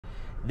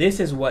This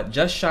is what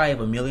just shy of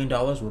 $1 million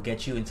will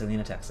get you in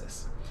Salina,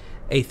 Texas.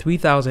 A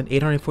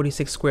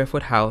 3,846 square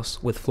foot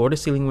house with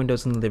floor-to-ceiling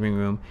windows in the living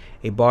room,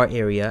 a bar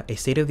area, a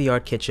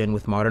state-of-the-art kitchen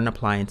with modern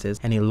appliances,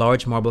 and a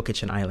large marble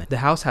kitchen island. The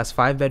house has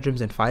 5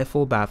 bedrooms and 5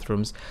 full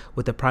bathrooms,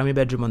 with the primary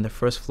bedroom on the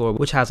first floor,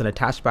 which has an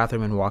attached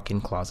bathroom and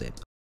walk-in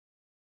closet.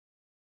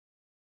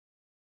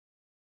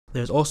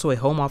 There's also a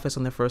home office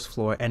on the first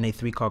floor and a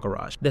 3-car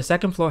garage. The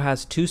second floor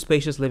has 2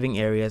 spacious living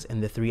areas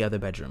and the 3 other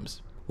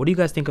bedrooms. What do you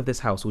guys think of this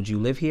house? Would you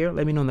live here?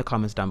 Let me know in the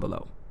comments down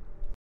below.